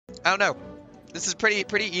I don't know. This is pretty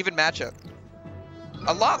even matchup.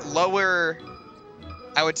 A lot lower,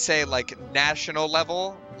 I would say, like national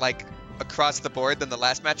level, like across the board than the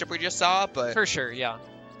last matchup we just saw, but for sure, yeah,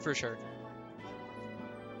 for sure.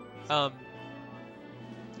 And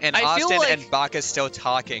I feel Austin like, and Baka still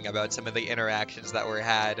talking about some of the interactions that were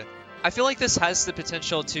had. I feel like this has the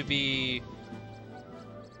potential to be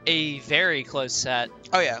a very close set.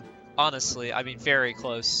 Oh yeah. Honestly, I mean, very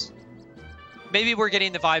close. Maybe we're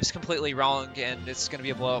getting the vibes completely wrong and it's going to be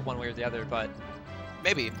a blowout one way or the other, but...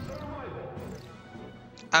 Maybe.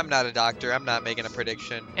 I'm not a doctor. I'm not making a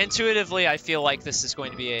prediction. Intuitively, I feel like this is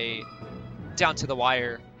going to be a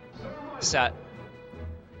down-to-the-wire set.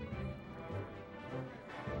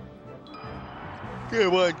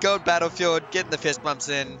 Good one. Go Battlefield. Getting the fist bumps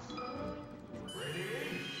in.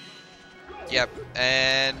 Yep.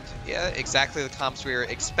 And, yeah, exactly the comps we were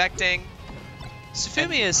expecting.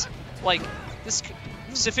 Sefunmi is, like...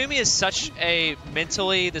 Sefunmi is such a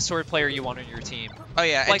mentally the sort of player you want on your team. Oh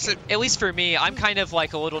yeah, like at least for me, I'm kind of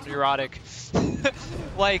like a little neurotic.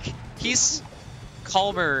 Like he's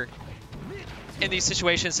calmer in these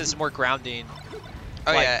situations, is more grounding.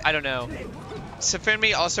 Oh like, yeah, I don't know.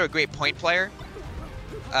 Sefunmi also a great point player.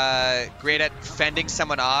 Great at fending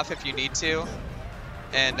someone off if you need to,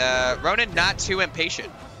 and Ronan not too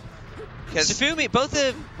impatient. Sefunmi, both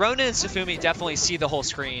of Ronan and Sefunmi definitely see the whole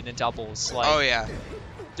screen in doubles. Like, oh yeah,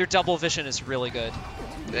 their double vision is really good.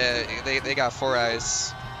 They got 4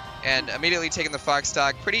 eyes, and immediately taking the Fox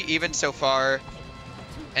stock, pretty even so far.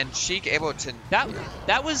 And Sheik able to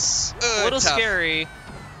that was a little tough. Scary.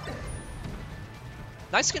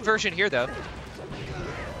 Nice conversion here though.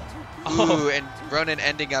 Ooh, and Ronan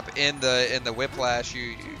ending up in the whiplash.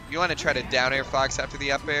 You want to try to down air Fox after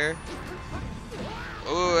the up air.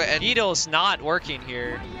 Ooh, and Needle's not working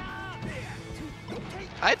here.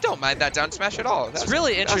 I don't mind that down smash at all. It's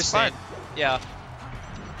really interesting. Yeah.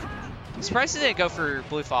 Surprised they didn't go for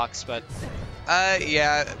Blue Fox, but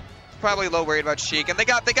yeah, probably a little worried about Sheik, and they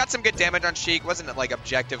got some good damage on Sheik. Wasn't like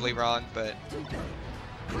objectively wrong, but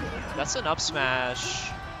that's an up smash.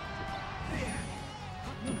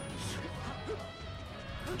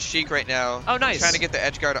 Sheik right now. Oh, nice. Trying to get the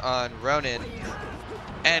edge guard on Ronan.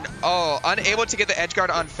 And oh, unable to get the edge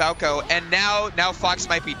guard on Falco, and now Fox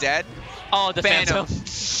might be dead. Oh, the Phantom.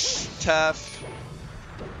 Tough.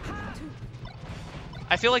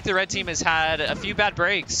 I feel like the red team has had a few bad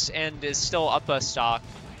breaks and is still up a stock.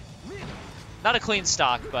 Not a clean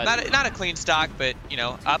stock, but not a clean stock, but you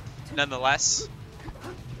know, up nonetheless.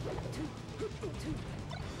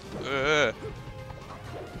 Ugh.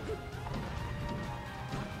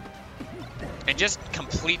 And just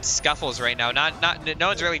complete scuffles right now. No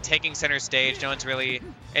one's really taking center stage. No one's really.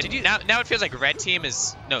 Now it feels like red team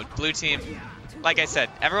is blue team. Like I said,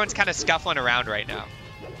 everyone's kind of scuffling around right now.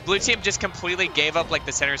 Blue team just completely gave up like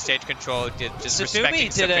the center stage control. Respecting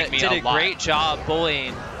Sefunmi did a great job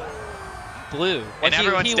bullying blue. And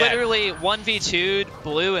everyone's he dead. Literally 1v2'd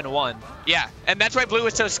blue and won. Yeah, and that's why blue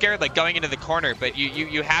was so scared, like going into the corner. But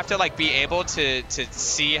you have to like be able to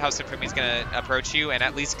see how Sefunmi's gonna approach you and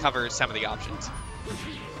at least cover some of the options,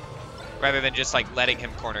 rather than just like letting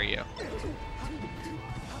him corner you.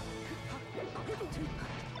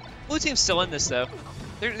 Blue team's still in this though.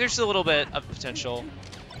 There's a little bit of potential.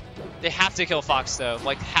 They have to kill Fox though.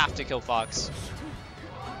 Like have to kill Fox.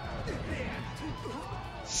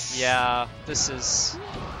 Yeah, this is.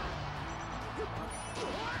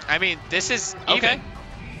 I mean, this is even. Okay.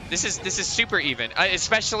 This is super even,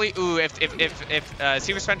 especially if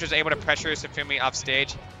Supersponge was able to pressure Sefunmi off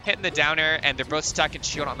stage, hitting the downer, and they're both stuck in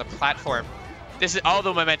shield on the platform. This is all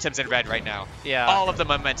the momentum's in red right now. Yeah. All of the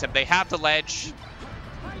momentum. They have the ledge,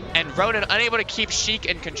 and Ronan unable to keep Sheik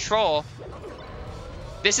in control.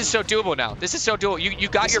 This is so doable now. This is so doable. You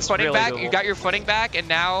got your footing back. You got your footing back, and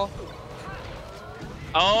now.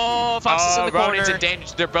 Oh, Fox is in the Ronan's corner. in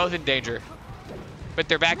danger. They're both in danger. But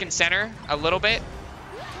they're back in center a little bit.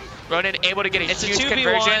 Ronan able to get a huge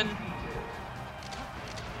conversion.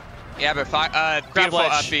 Yeah, but beautiful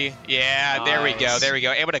uppy. Yeah, nice. There we go. There we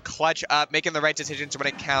go. Able to clutch up, making the right decisions when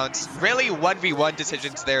it counts. Really 1v1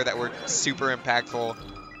 decisions there that were super impactful.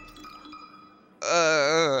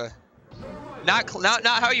 Not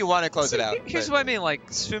how you want to close it out. Here's what I mean.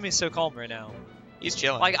 Like Sefunmi's so calm right now. He's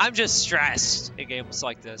chilling. Like I'm just stressed in games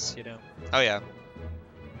like this, you know. Oh yeah.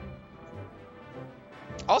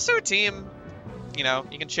 Also a team, you know,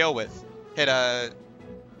 you can chill with, pass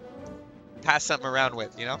something around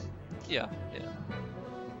with, you know. Yeah.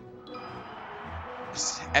 Yeah.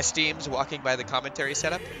 Esteems walking by the commentary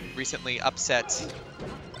setup recently upset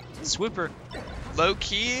Swooper. Low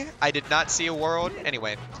key, I did not see a world.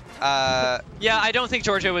 Anyway, Yeah, I don't think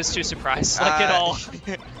Georgia was too surprised, like at all.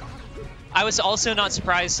 I was also not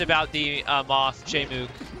surprised about the Moth J-Mook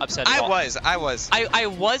upset at all. I was. I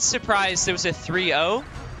was surprised there was a 3-0,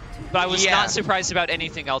 but I was not surprised about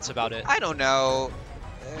anything else about it. I don't know.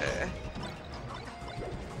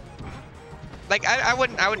 Like I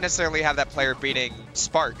wouldn't necessarily have that player beating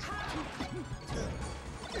Spark,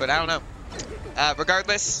 but I don't know.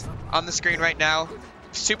 Regardless, on the screen right now,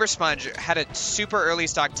 Supersponge had a super early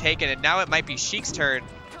stock taken, and now it might be Sheik's turn.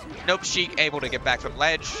 Nope, Sheik able to get back from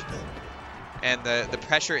ledge, and the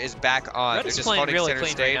pressure is back on. Red They're is just playing holding really center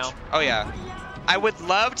clean stage. right now. Oh yeah, I would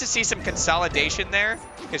love to see some consolidation there,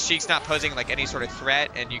 because Sheik's not posing like any sort of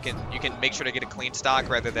threat, and you can make sure to get a clean stock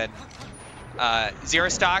rather than 0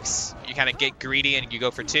 stocks. You kind of get greedy and you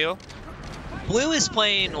go for 2. Blue is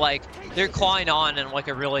playing like they're clawing on in like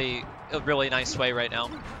a really nice way right now.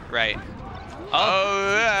 Right.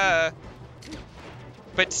 Oh.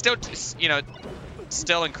 But still, you know,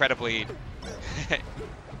 still incredibly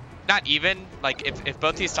not even. Like if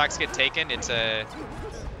both these stocks get taken, it's a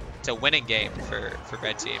winning game for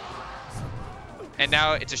red team. And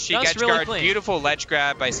now it's a Sheik edge guard. Beautiful ledge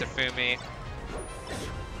grab by Sefunmi.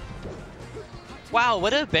 Wow,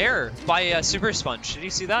 what a bear by Supersponge. Did you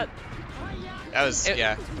see that? That was,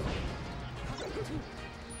 yeah.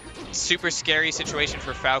 Super scary situation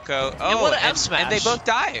for Falco. Oh, and what an F smash. And they both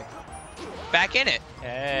die. Back in it.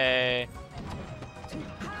 Hey.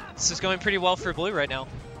 This is going pretty well for Blue right now.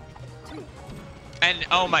 And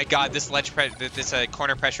oh my god, this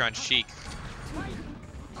corner pressure on Sheik.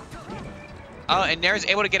 Oh, and Nera's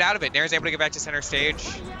able to get out of it. Nera's able to get back to center stage.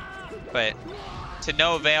 But to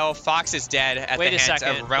no avail, Fox is dead at the hands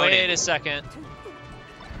of Ronan. Wait a second.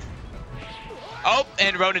 Oh,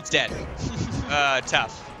 and Ronan's dead.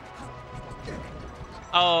 Tough.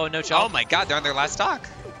 Oh, no jump. Oh my god, they're on their last stock.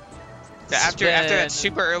 After that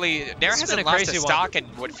super early, Nera hasn't lost a stock in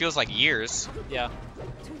what feels like years. Yeah.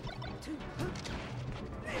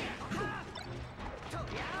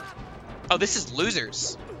 Oh, this is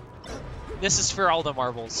losers. This is for all the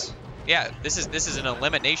marbles. Yeah, this is an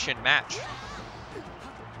elimination match.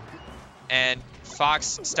 And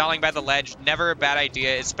Fox stalling by the ledge, never a bad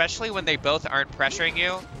idea, especially when they both aren't pressuring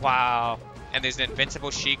you. Wow. And there's an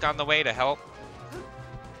invincible Sheik on the way to help.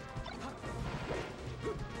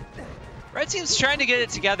 Red team's trying to get it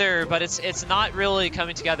together, but it's not really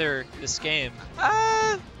coming together this game.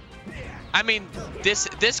 I mean,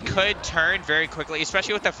 this could turn very quickly,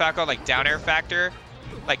 especially with the Falco like down air factor.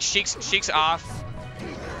 Like Sheik's off.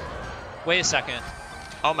 Wait a second.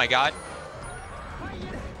 Oh my god.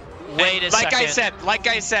 Wait a second. Like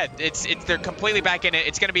I said, they're completely back in it.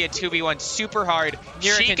 It's gonna be a 2v1, super hard.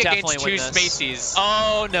 Nera Sheik can against definitely two win this. Spaceys.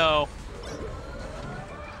 Oh no.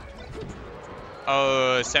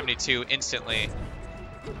 Oh, 72 instantly.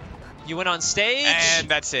 You went on stage. And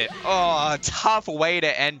that's it. Oh, tough way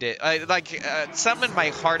to end it. Something in my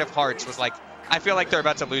heart of hearts was like, I feel like they're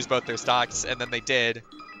about to lose both their stocks, and then they did.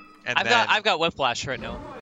 And I've got whiplash right now.